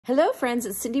Hello friends,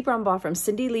 it's Cindy Brumbaugh from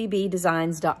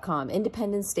CindyLeeBDesigns.com,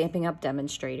 independent Stampin' Up!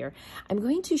 Demonstrator. I'm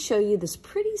going to show you this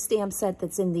pretty stamp set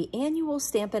that's in the annual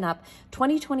Stampin' Up!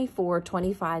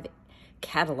 2024-25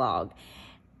 catalog.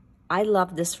 I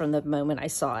loved this from the moment I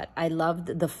saw it. I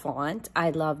loved the font.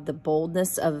 I loved the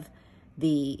boldness of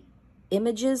the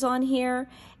images on here.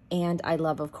 And I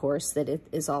love, of course, that it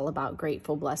is all about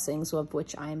grateful blessings, of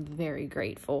which I am very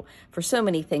grateful for so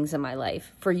many things in my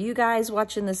life. For you guys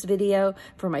watching this video,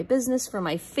 for my business, for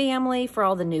my family, for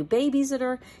all the new babies that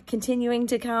are continuing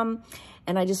to come.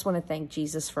 And I just want to thank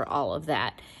Jesus for all of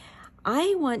that.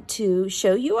 I want to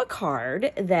show you a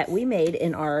card that we made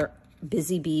in our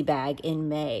Busy Bee bag in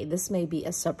May. This may be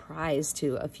a surprise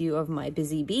to a few of my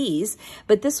busy bees,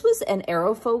 but this was an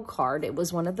Aerofold card. It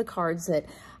was one of the cards that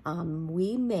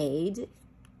we made,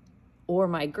 or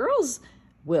my girls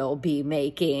will be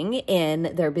making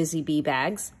in their Busy Bee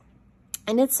bags.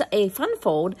 And it's a fun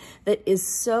fold that is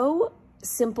so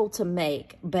simple to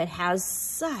make, but has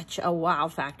such a wow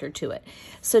factor to it.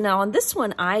 So now on this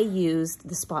one, I used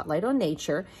the Spotlight on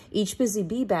Nature. Each Busy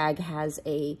Bee bag has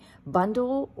a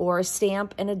bundle or a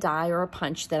stamp and a die or a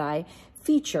punch that I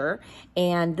feature.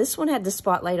 And this one had the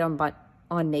Spotlight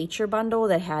on Nature bundle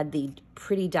that had the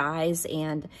pretty dies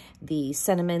and the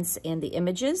sentiments and the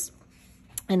images.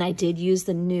 And I did use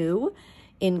the new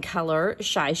in color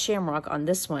Shy Shamrock on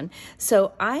this one.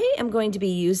 So I am going to be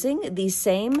using these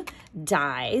same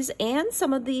dies and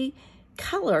some of the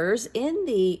colors in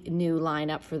the new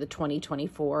lineup for the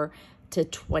 2024 to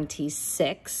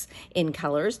 26 in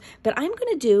colors, but I'm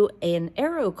going to do an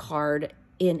arrow card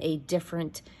in a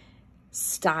different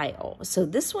style. So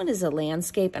this one is a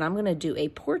landscape and I'm going to do a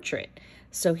portrait.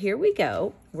 So here we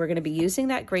go. We're going to be using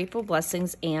that Grateful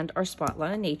Blessings and our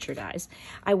Spotlight on Nature dies.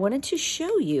 I wanted to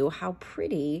show you how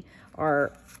pretty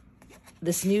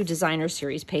this new designer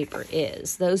series paper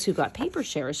is. Those who got paper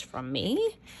shares from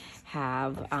me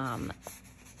have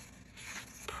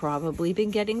probably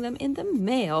been getting them in the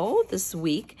mail this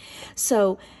week.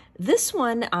 So this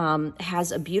one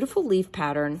has a beautiful leaf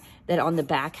pattern that on the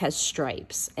back has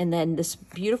stripes, and then this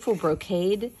beautiful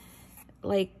brocade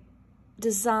like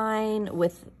design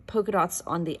with polka dots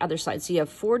on the other side. So you have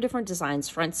 4 different designs,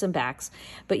 fronts and backs,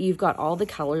 but you've got all the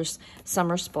colors: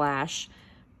 Summer Splash,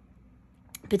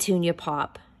 Petunia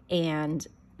Pop, and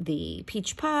the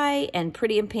Peach Pie, and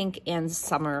Pretty in Pink, and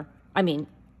Summer.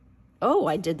 Oh,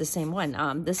 I did the same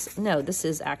one. This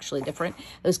is actually different.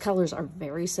 Those colors are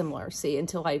very similar. See,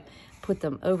 until I put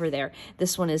them over there.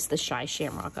 This one is the Shy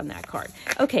Shamrock on that card.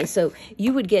 Okay, so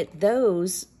you would get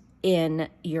those in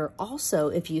your, also,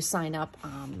 if you sign up,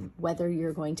 whether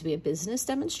you're going to be a business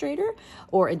demonstrator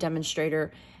or a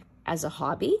demonstrator as a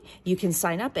hobby, you can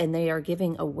sign up, and they are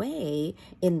giving away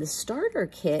in the starter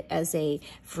kit as a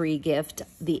free gift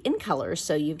the in colors.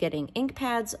 So you're getting ink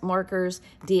pads, markers,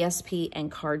 DSP,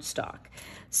 and cardstock.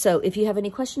 So if you have any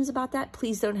questions about that,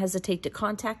 please don't hesitate to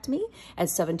contact me at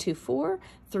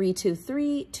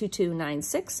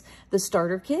 724-323-2296. The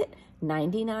starter kit,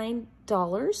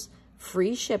 $99.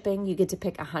 Free shipping. You get to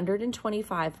pick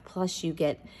 125, plus you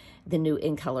get the new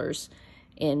in colors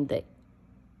in the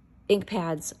ink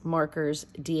pads, markers,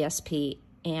 DSP,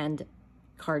 and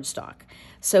cardstock.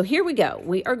 So here we go.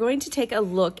 We are going to take a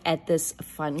look at this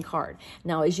fun card.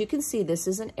 Now, as you can see, this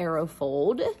is an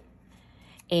Aerofold,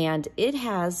 and it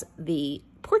has the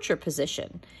portrait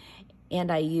position.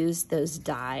 And I used those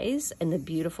dies and the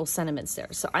beautiful sentiments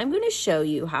there. So I'm going to show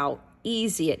you how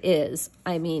easy it is.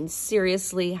 I mean,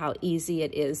 seriously, how easy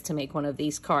it is to make one of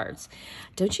these cards.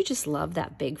 Don't you just love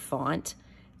that big font?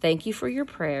 Thank you for your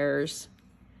prayers.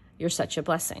 You're such a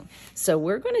blessing. So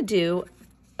we're going to do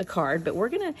a card, but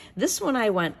this one I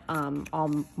went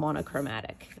all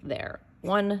monochromatic there.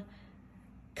 One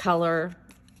color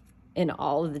in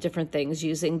all of the different things,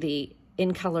 using the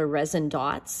in color resin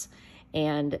dots,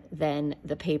 and then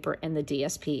the paper and the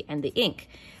DSP and the ink.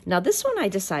 Now this one I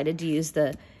decided to use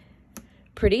the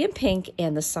Pretty in Pink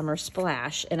and the Summer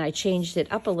Splash, and I changed it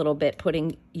up a little bit,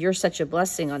 putting You're Such a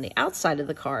Blessing on the outside of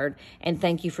the card and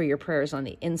Thank You for Your Prayers on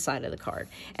the inside of the card.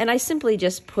 And I simply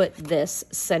just put this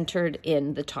centered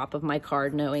in the top of my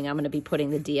card, knowing I'm going to be putting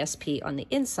the DSP on the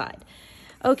inside.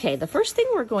 Okay, the first thing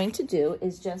we're going to do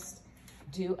is just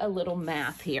do a little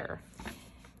math here.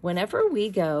 Whenever we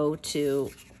go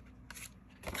to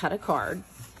cut a card,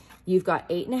 you've got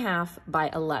 8.5 by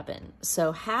 11.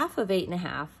 So half of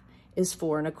 8.5 is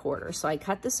 4 1/4. So I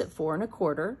cut this at 4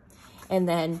 1/4, and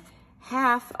then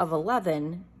half of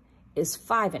 11 is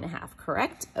 5 1/2,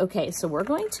 correct? Okay, so we're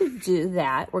going to do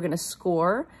that. We're going to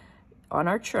score on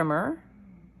our trimmer.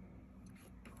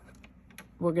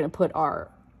 We're going to put our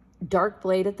dark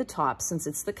blade at the top since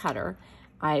it's the cutter.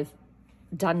 I've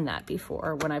done that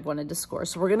before when I've wanted to score.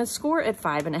 So we're gonna score at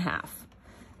 5.5.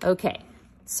 Okay,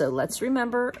 so let's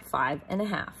remember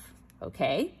 5.5,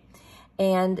 okay?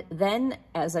 And then,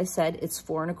 as I said, it's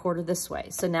 4 1/4 this way.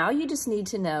 So now you just need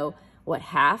to know what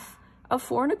half of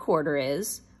 4 1/4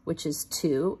 is, which is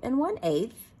 2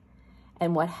 1/8,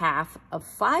 and what half of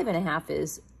 5.5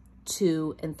 is,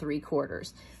 2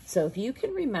 3/4. So if you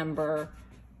can remember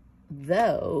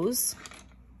those,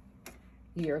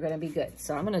 you're gonna be good.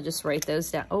 So I'm gonna just write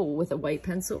those down. Oh, with a white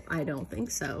pencil? I don't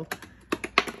think so.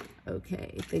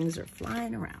 Okay, things are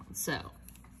flying around. So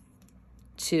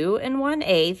 2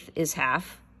 1/8 is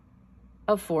half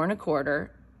of 4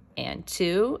 1/4, and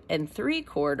 2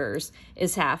 3/4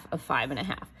 is half of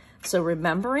 5.5. So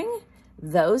remembering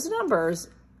those numbers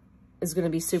is gonna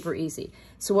be super easy.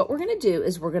 So what we're gonna do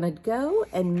is we're gonna go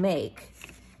and make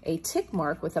a tick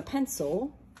mark with a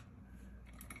pencil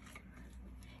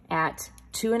at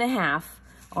 2.5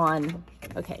 on,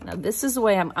 okay, now this is the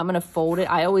way I'm gonna fold it.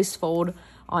 I always fold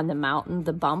on the mountain,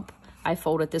 the bump, I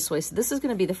fold it this way. So this is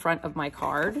gonna be the front of my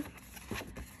card.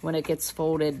 When it gets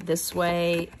folded this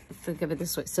way, think of it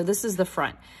this way. So this is the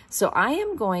front. So I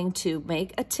am going to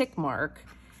make a tick mark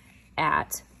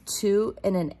at 2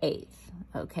 1/8.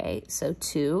 Okay, so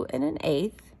 2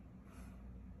 1/8,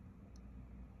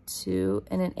 2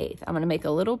 1/8. I'm gonna make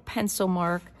a little pencil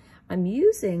mark. I'm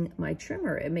using my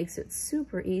trimmer. It makes it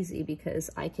super easy because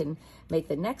I can make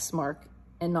the next mark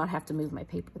and not have to move my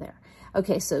paper there.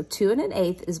 Okay, so 2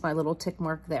 1/8 is my little tick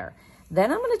mark there.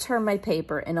 Then I'm gonna turn my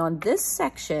paper, and on this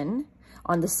section,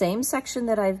 on the same section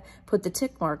that I've put the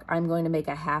tick mark, I'm going to make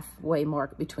a halfway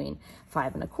mark between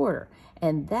 5 1/4.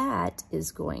 And that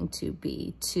is going to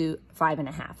be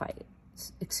 5.5,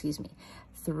 excuse me,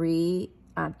 2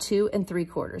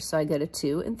 3/4. So I go to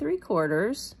 2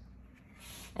 3/4,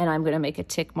 and I'm gonna make a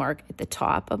tick mark at the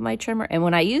top of my trimmer. And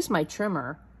when I use my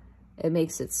trimmer, it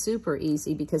makes it super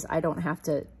easy because I don't have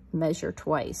to measure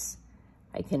twice.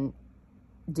 I can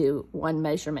do one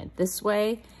measurement this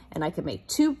way, and I can make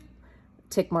 2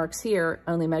 tick marks here,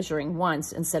 only measuring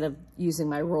once instead of using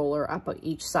my roller up on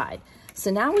each side. So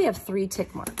now we have 3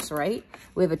 tick marks, right?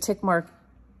 We have a tick mark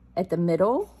at the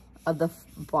middle of the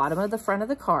bottom of the front of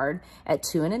the card at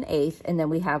 2 1/8, and then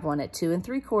we have one at 2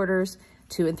 3/4,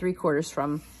 2 3/4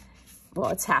 from, well,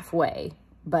 it's halfway,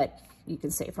 but you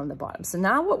can say from the bottom. So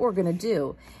now what we're gonna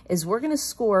do is we're gonna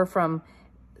score from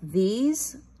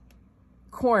these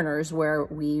corners where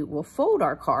we will fold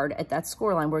our card at that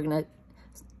score line. We're gonna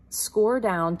score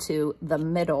down to the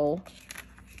middle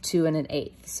 2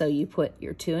 1/8. So you put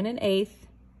your 2 1/8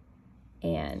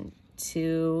 and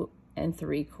 2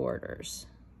 3/4.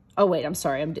 Oh wait, I'm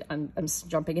sorry, I'm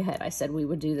jumping ahead. I said we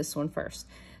would do this one first.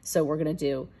 So we're gonna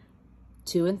do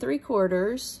 2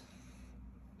 3/4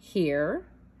 here,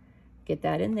 get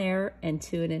that in there, and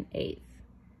 2 1/8.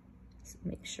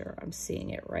 Make sure I'm seeing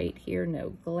it right here,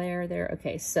 no glare there.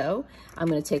 Okay, so I'm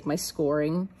gonna take my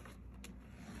scoring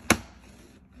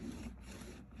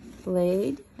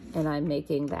blade, and I'm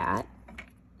making that.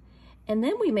 And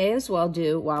then we may as well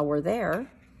do, while we're there,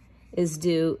 is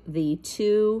do the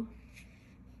 2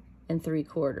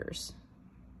 3/4.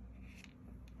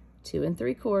 2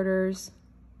 3/4,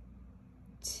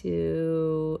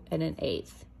 2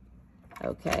 1/8.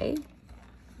 Okay.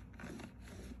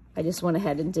 I just went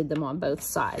ahead and did them on both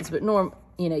sides, but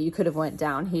you know, you could have went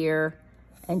down here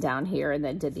and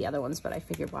then did the other ones, but I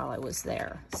figured while I was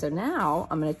there. So now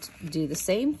I'm gonna do the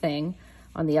same thing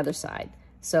on the other side.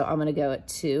 So I'm gonna go at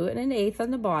 2 1/8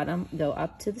 on the bottom, go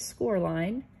up to the score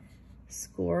line,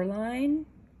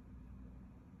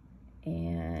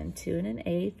 and 2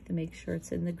 1/8 to make sure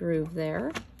it's in the groove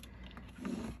there.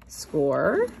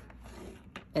 Score,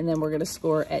 and then we're gonna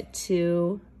score at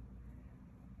 2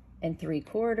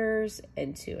 3/4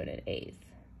 and 2 1/8.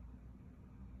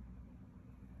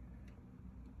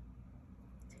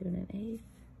 2 1/8,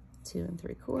 2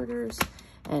 3/4,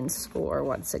 and score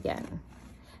once again.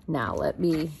 Now let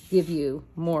me give you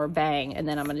more bang, and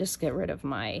then I'm gonna just get rid of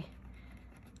my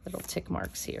little tick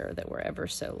marks here that were ever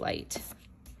so light.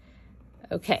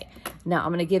 Okay, now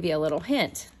I'm gonna give you a little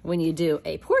hint. When you do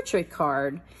a portrait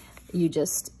card, you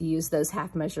just use those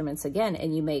half measurements again,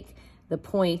 and you make the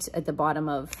point at the bottom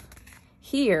of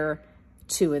here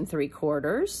 2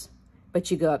 3/4,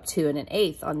 but you go up 2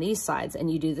 1/8 on these sides,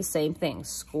 and you do the same thing.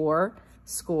 Score,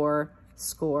 score,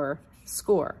 score,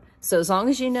 score. So as long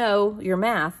as you know your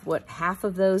math, what half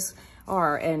of those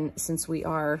are, and since we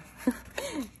are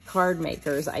card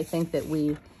makers, I think that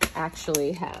we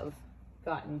actually have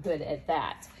gotten good at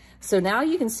that. So now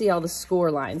you can see all the score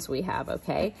lines we have,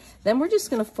 okay? Then we're just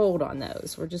gonna fold on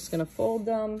those. We're just gonna fold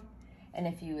them, and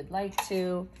if you would like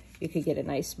to, you could get a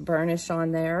nice burnish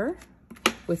on there.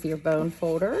 with your bone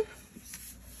folder.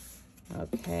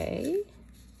 Okay.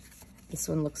 This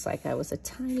one looks like I was a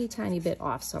tiny, tiny bit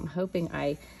off, so I'm hoping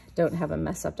I don't have a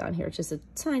mess up down here. It's just a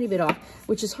tiny bit off,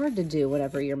 which is hard to do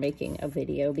whenever you're making a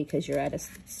video because you're at a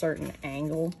certain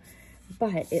angle,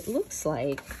 but it looks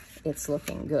like it's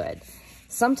looking good.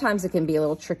 Sometimes it can be a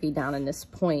little tricky down in this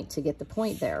point to get the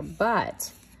point there,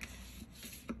 but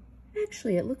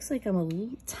actually it looks like I'm a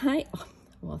little tiny,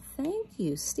 well, thank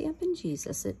you, Stampin'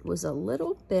 Jesus. It was a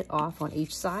little bit off on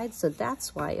each side, so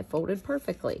that's why it folded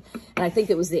perfectly. And I think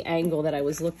it was the angle that I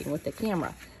was looking with the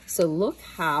camera. So look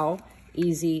how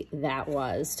easy that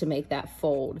was to make that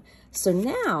fold. So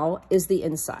now is the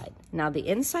inside. Now the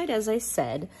inside, as I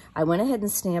said, I went ahead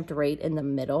and stamped right in the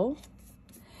middle.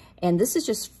 And this is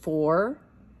just 4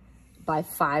 by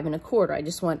 5 1/4. I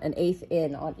just want 1/8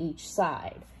 in on each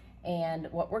side. And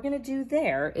what we're gonna do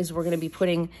there is we're gonna be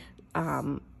putting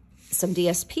some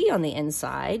DSP on the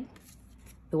inside,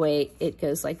 the way it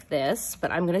goes like this,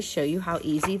 but I'm gonna show you how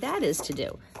easy that is to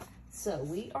do. So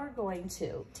we are going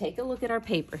to take a look at our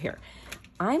paper here.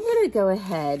 I'm gonna go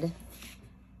ahead,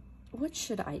 what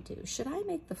should I do? Should I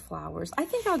make the flowers? I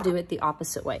think I'll do it the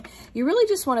opposite way. You really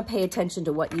just wanna pay attention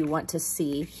to what you want to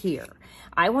see here.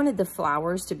 I wanted the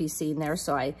flowers to be seen there,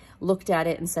 so I looked at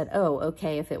it and said, oh,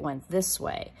 okay, if it went this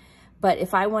way. But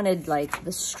if I wanted like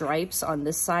the stripes on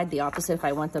this side, the opposite, if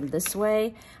I want them this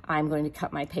way, I'm going to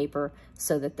cut my paper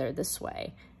so that they're this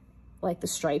way, like the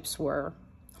stripes were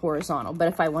horizontal. But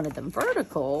if I wanted them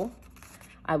vertical,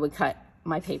 I would cut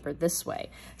my paper this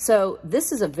way. So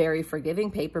this is a very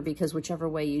forgiving paper because whichever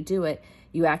way you do it,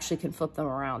 you actually can flip them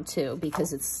around too,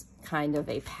 because it's kind of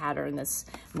a pattern that's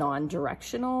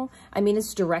non-directional. I mean,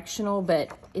 it's directional, but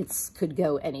it could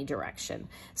go any direction.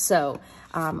 So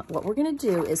what we're gonna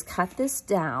do is cut this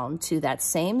down to that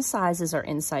same size as our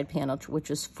inside panel, which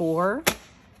is 4.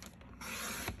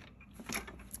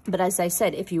 But as I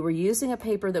said, if you were using a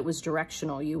paper that was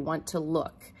directional, you want to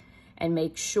look and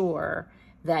make sure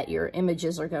that your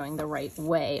images are going the right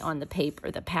way on the paper,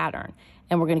 the pattern.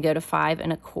 And we're gonna go to 5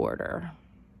 1/4.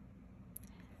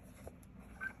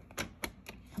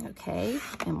 Okay,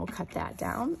 and we'll cut that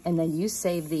down. And then you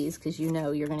save these because you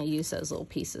know you're gonna use those little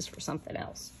pieces for something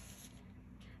else.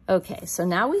 Okay, so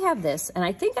now we have this, and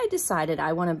I think I decided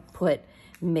I wanna put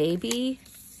maybe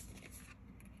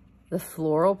the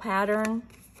floral pattern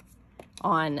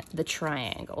on the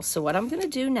triangle. So what I'm gonna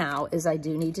do now is I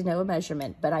do need to know a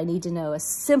measurement, but I need to know a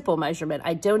simple measurement.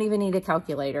 I don't even need a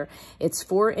calculator. It's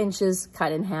 4 inches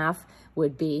cut in half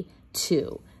would be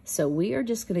 2. So we are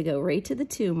just gonna go right to the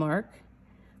 2 mark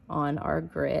on our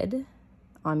grid.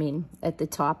 I mean, at the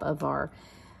top of our,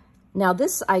 now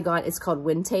this I got, it's called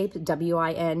Wintape,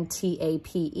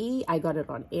 W-I-N-T-A-P-E. I got it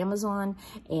on Amazon,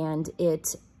 and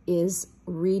it is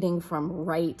reading from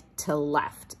right to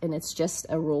left, and it's just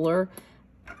a ruler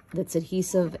that's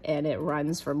adhesive, and it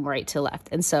runs from right to left.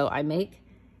 And so I make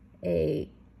a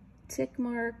tick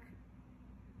mark.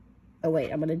 Oh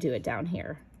wait, I'm gonna do it down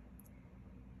here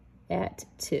at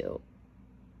 2.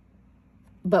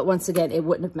 But once again, it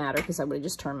wouldn't have mattered because I would have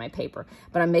just turned my paper.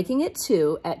 But I'm making it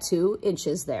 2 at 2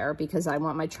 inches there because I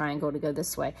want my triangle to go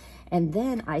this way. And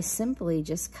then I simply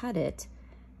just cut it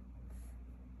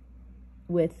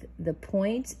with the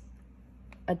point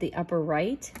at the upper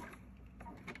right.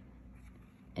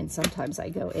 And sometimes I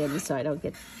go in so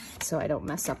I don't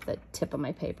mess up the tip of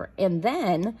my paper. And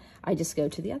then I just go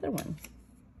to the other one.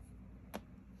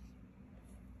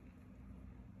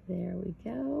 There we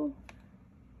go.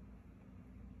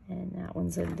 And that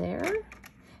one's in there.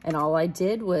 And all I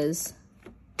did was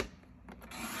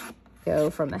go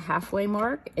from the halfway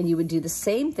mark, and you would do the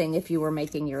same thing if you were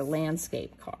making your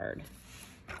landscape card.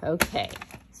 Okay,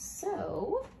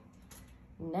 so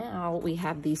now we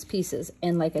have these pieces.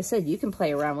 And like I said, you can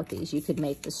play around with these. You could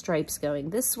make the stripes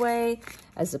going this way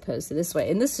as opposed to this way.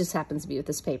 And this just happens to be with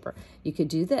this paper. You could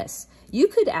do this. You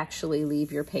could actually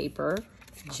leave your paper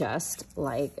just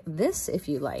like this if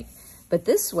you like. But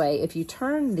this way, if you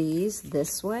turn these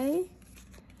this way,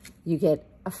 you get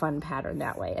a fun pattern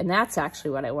that way. And that's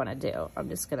actually what I want to do. I'm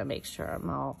just going to make sure I'm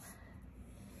all,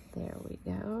 there we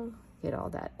go. Get all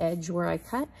that edge where I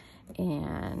cut.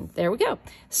 And there we go.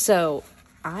 So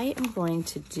I am going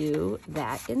to do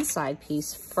that inside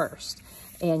piece first.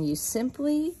 And you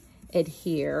simply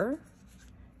adhere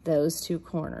those 2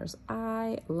 corners.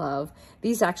 I love,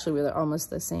 these actually were almost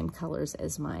the same colors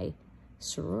as my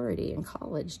sorority in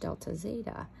college, Delta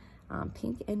Zeta,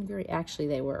 pink and green. Actually,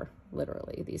 they were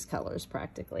literally these colors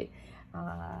practically.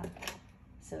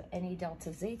 So any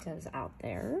Delta Zetas out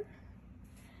there,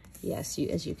 yes,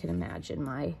 as you can imagine,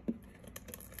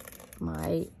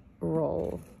 my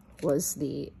role was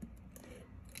the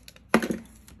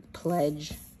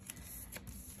pledge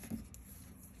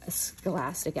a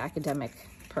Scholastic academic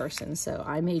person, so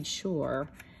I made sure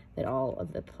that all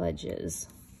of the pledges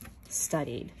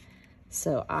studied.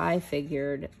 So I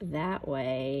figured that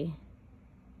way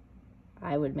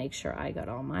I would make sure I got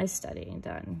all my studying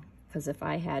done, because if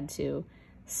I had to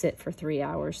sit for 3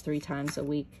 hours 3 times a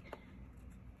week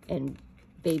and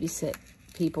babysit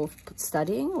people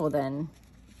studying, well then,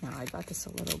 now I got this a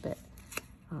little bit,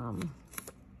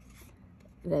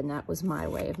 then that was my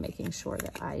way of making sure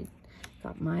that I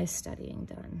got my studying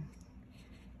done.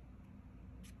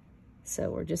 So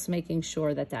we're just making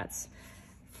sure that that's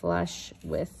flush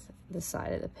with the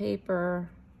side of the paper.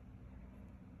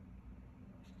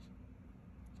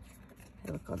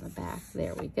 I look on the back,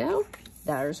 there we go.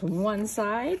 There's one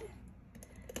side.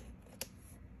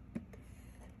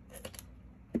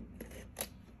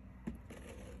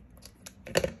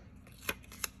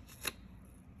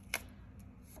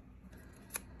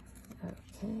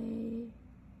 Okay,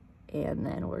 and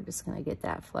then we're just gonna get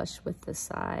that flush with the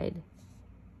side.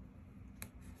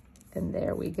 And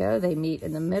there we go, they meet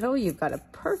in the middle. You've got a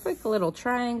perfect little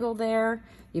triangle there.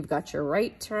 You've got your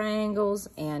right triangles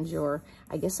and your,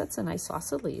 I guess that's a nice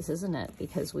isosceles, isn't it?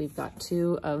 Because we've got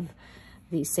 2 of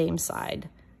the same side,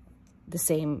 the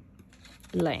same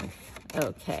length.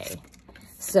 Okay,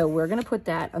 so we're gonna put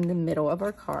that on the middle of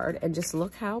our card, and just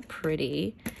look how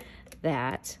pretty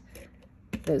that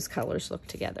those colors look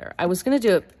together. I was gonna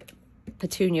do a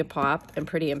petunia pop and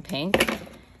pretty in pink,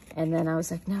 and then I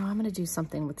was like, no, I'm gonna do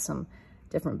something with some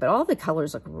different, but all the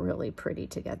colors look really pretty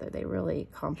together. They really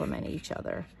complement each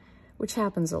other, which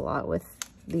happens a lot with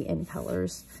the in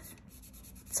colors.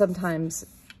 Sometimes,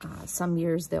 some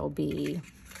years they'll be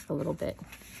a little bit,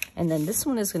 and then this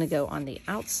one is gonna go on the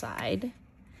outside,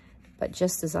 but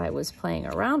just as I was playing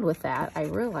around with that, I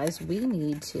realized we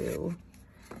need to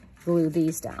glue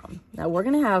these down. Now we're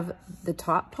gonna have the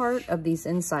top part of these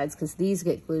insides, because these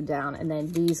get glued down and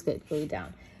then these get glued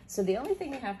down. So the only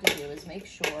thing you have to do is make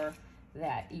sure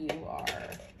that you are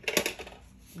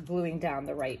gluing down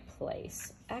the right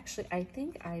place. Actually, I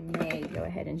think I may go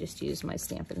ahead and just use my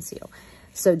Stampin' Seal.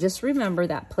 So just remember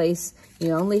that place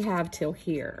you only have till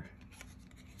here.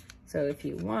 So if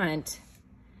you want,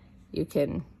 you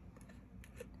can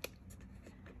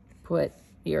put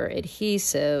your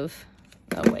adhesive,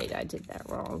 oh wait, I did that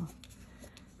wrong.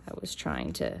 I was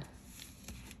trying to,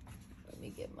 let me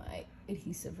get my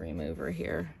adhesive remover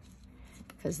here,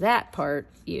 because that part,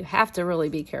 you have to really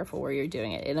be careful where you're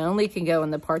doing it. It only can go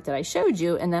in the part that I showed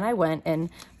you, and then I went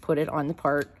and put it on the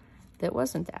part that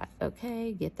wasn't that.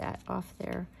 Okay, get that off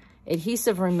there.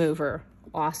 Adhesive remover,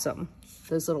 awesome.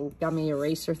 Those little gummy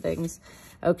eraser things.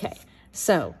 Okay,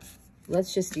 so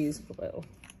let's just use glue.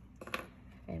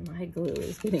 And my glue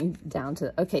is getting down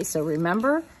to, okay, so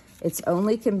remember, it's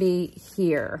only can be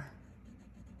here.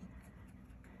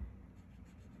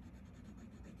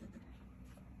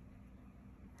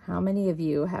 How many of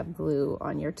you have glue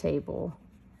on your table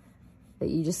that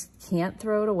you just can't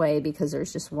throw it away because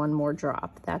there's just one more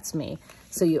drop? That's me.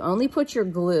 So you only put your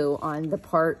glue on the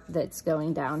part that's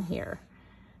going down here,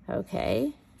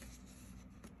 okay?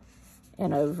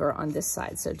 And over on this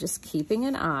side. So just keeping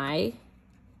an eye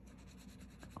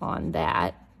on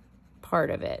that part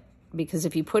of it, because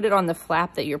if you put it on the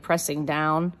flap that you're pressing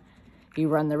down, you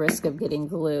run the risk of getting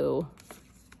glue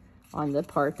on the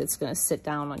part that's going to sit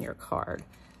down on your card.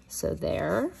 So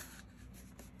there.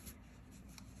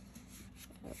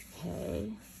 Okay.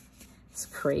 It's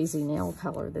crazy nail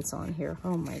color that's on here.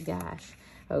 Oh my gosh.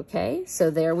 Okay,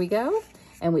 so there we go.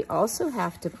 And we also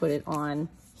have to put it on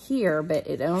here, but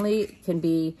it only can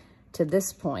be to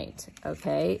this point.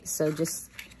 Okay, so just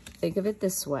think of it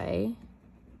this way.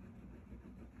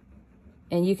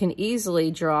 And you can easily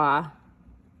draw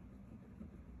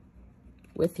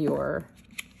with your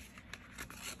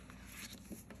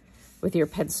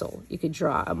pencil. You could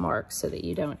draw a mark so that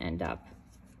you don't end up.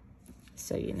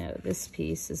 So you know this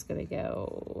piece is going to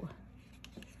go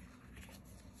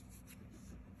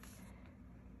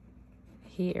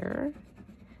here.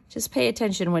 Just pay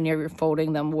attention when you're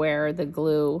folding them where the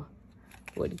glue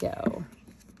would go.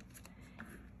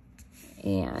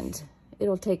 And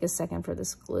it'll take a second for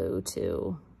this glue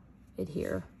to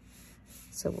adhere.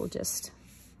 So we'll just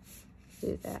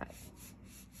do that.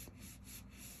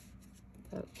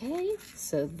 Okay,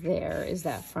 so there is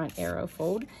that front arrow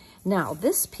fold. Now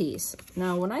this piece,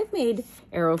 now when I've made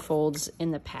arrow folds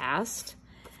in the past,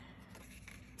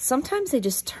 sometimes they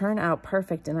just turn out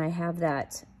perfect, and I have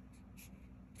that,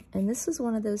 and this is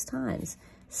one of those times.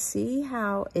 See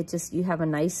how it just, you have a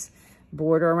nice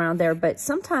border around there, but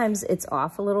sometimes it's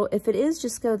off a little. If it is,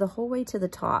 just go the whole way to the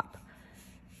top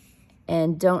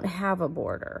and don't have a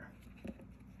border.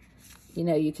 You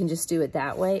know, you can just do it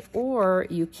that way, or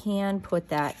you can put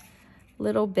that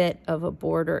little bit of a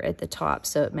border at the top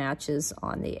so it matches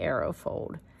on the arrow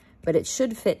fold, but it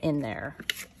should fit in there.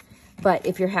 But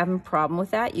if you're having a problem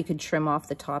with that, you could trim off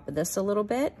the top of this a little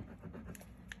bit.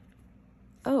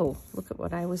 Oh, look at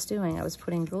what I was doing. I was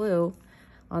putting glue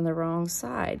on the wrong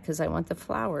side because I want the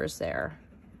flowers there.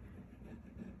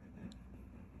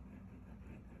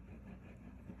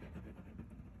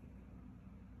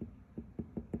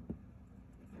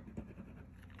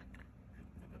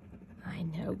 I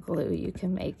know glue, you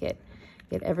can make it,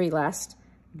 get every last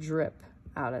drip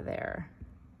out of there.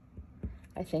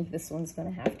 I think this one's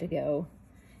gonna have to go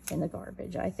in the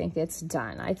garbage. I think it's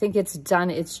done. I think it's done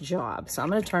its job. So I'm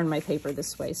gonna turn my paper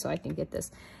this way so I can get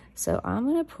this. So I'm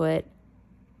gonna put,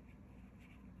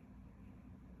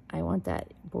 I want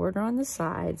that border on the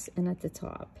sides and at the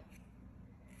top.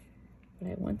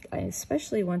 But I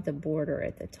especially want the border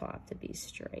at the top to be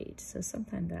straight. So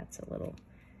sometimes that's a little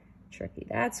tricky.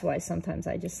 That's why sometimes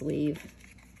I just leave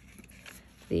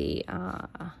the,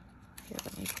 here,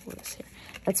 let me pull this here.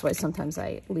 That's why sometimes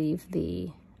I leave the,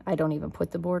 I don't even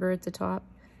put the border at the top.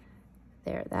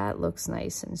 There, that looks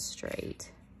nice and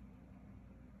straight.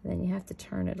 Then you have to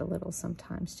turn it a little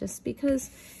sometimes just because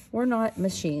we're not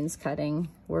machines cutting.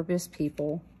 We're just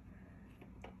people.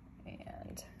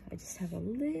 And I just have a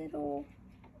little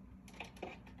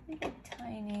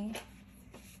tiny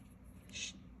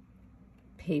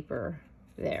paper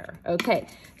there. Okay,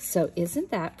 so isn't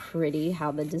that pretty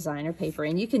how the designer paper,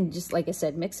 and you can just, like I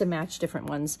said, mix and match different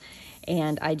ones.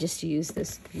 And I just use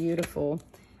this beautiful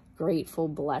Grateful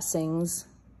Blessings.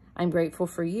 I'm grateful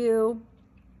for you.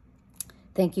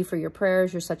 Thank you for your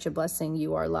prayers. You're such a blessing.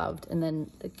 You are loved. And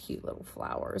then the cute little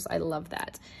flowers. I love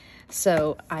that.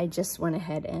 So I just went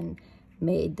ahead and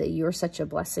made the You're Such a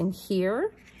Blessing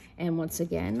here. And once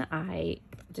again, I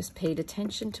just paid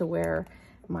attention to where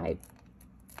my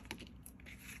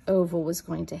oval was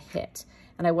going to hit.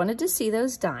 And I wanted to see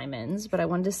those diamonds, but I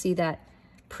wanted to see that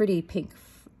pretty pink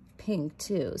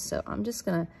too. So I'm just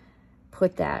gonna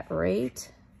put that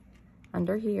right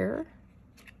under here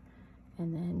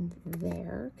and then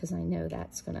there, because I know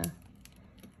that's gonna,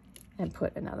 and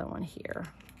put another one here.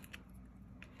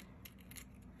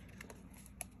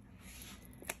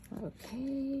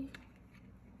 Okay,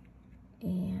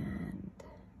 and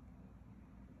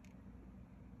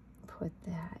put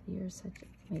that, You're such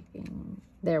a, making,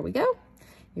 there we go.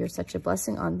 You're such a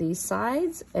blessing on these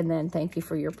sides. And then thank you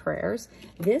for your prayers.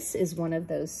 This is one of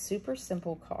those super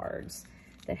simple cards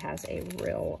that has a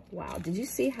real, wow. Did you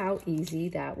see how easy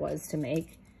that was to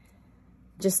make?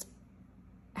 Just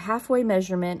halfway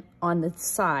measurement on the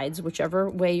sides, whichever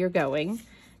way you're going,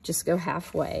 just go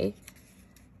halfway.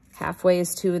 Halfway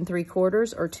is 2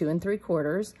 3/4 or 2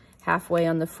 3/4. Halfway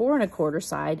on the 4 1/4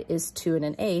 side is 2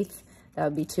 1/8. That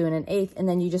would be 2 1/8. And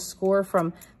then you just score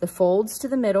from the folds to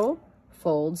the middle,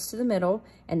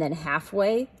 and then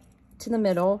halfway to the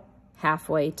middle,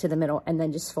 halfway to the middle, and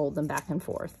then just fold them back and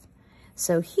forth.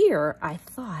 So here, I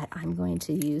thought I'm going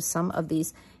to use some of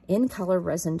these in color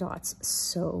resin dots.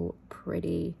 So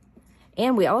pretty.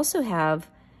 And we also have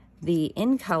the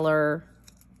in color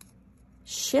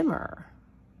shimmer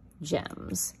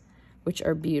gems, which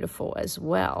are beautiful as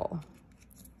well.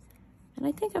 And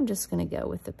I think I'm just gonna go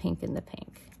with the pink and the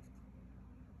pink.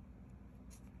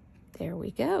 There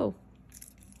we go.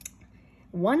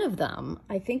 One of them,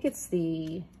 I think it's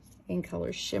the in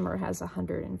color shimmer, has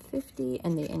 150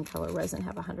 and the in color resin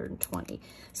have 120.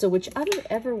 So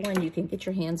whichever one you can get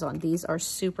your hands on, these are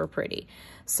super pretty.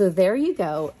 So there you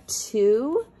go,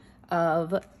 2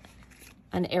 of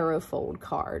an arrow fold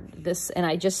card. This, and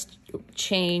I just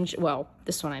changed, well,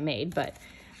 this one I made, but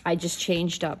I just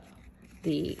changed up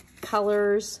the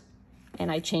colors and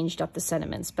I changed up the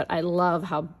sentiments. But I love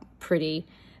how pretty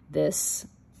this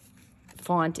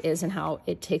font is and how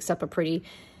it takes up a pretty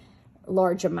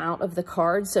large amount of the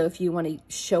card. So if you want to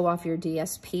show off your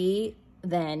DSP,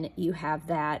 then you have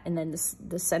that, and then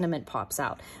the sentiment pops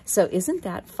out. So isn't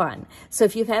that fun? So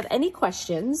if you have any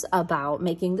questions about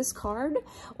making this card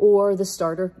or the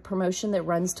starter promotion that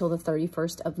runs till the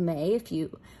 31st of May, if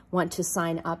you want to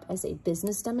sign up as a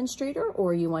business demonstrator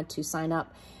or you want to sign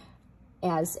up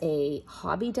as a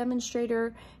hobby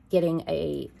demonstrator, getting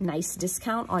a nice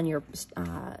discount on your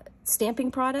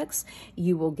stamping products,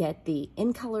 you will get the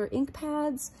in color ink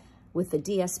pads with the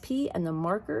DSP and the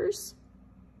markers.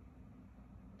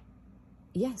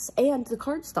 Yes, and the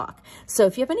cardstock. So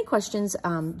if you have any questions,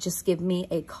 just give me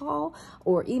a call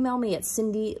or email me at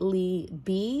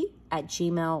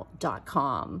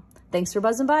cindyleeb@gmail.com. Thanks for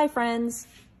buzzing by, friends.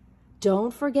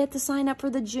 Don't forget to sign up for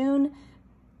the June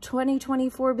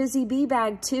 2024 Busy Bee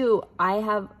Bag too. I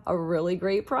have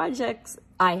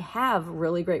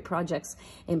really great projects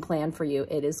in plan for you.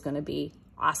 It is going to be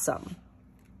awesome.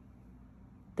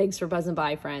 Thanks for buzzing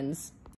by, friends.